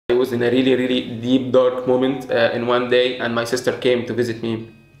was in a really deep dark moment in one day, and my sister came to visit me,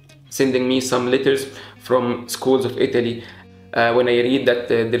 sending me some letters from schools of Italy. When I read that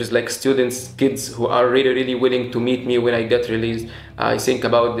there's like students, kids who are really willing to meet me when I get released, I think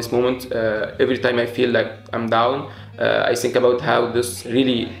about this moment every time I feel like I'm down. I think about how this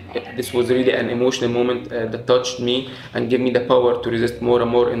was really an emotional moment that touched me and gave me the power to resist more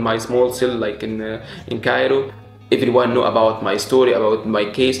and more in my small cell, like in Cairo. Everyone know about my story, about my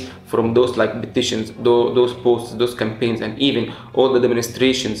case, from those like petitions, those posts, those campaigns, and even all the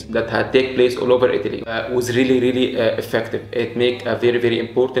demonstrations that had take place all over Italy was really effective. It make a very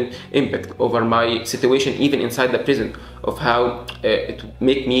important impact over my situation, even inside the prison, of how it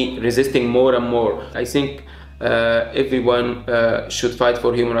make me resisting more and more. I think everyone should fight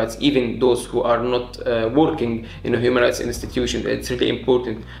for human rights, even those who are not working in a human rights institution. It's really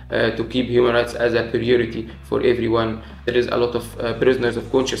important to keep human rights as a priority for everyone. There is a lot of prisoners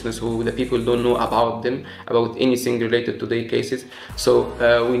of consciousness who the people don't know about them, about anything related to their cases. So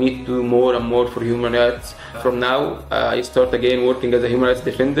we need to do more and more for human rights. From now, I start again working as a human rights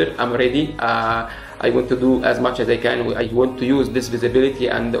defender. I'm ready. I want to do as much as I can. I want to use this visibility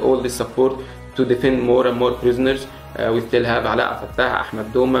and all this support to defend more and more prisoners. We still have Ala Fattah,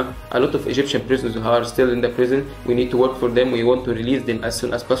 Ahmed Doma, a lot of Egyptian prisoners who are still in the prison. We need to work for them. We want to release them as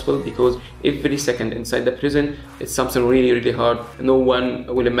soon as possible, because every second inside the prison, it's something really hard. No one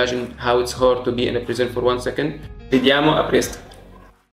will imagine how it's hard to be in a prison for 1 second. Vediamo a presto.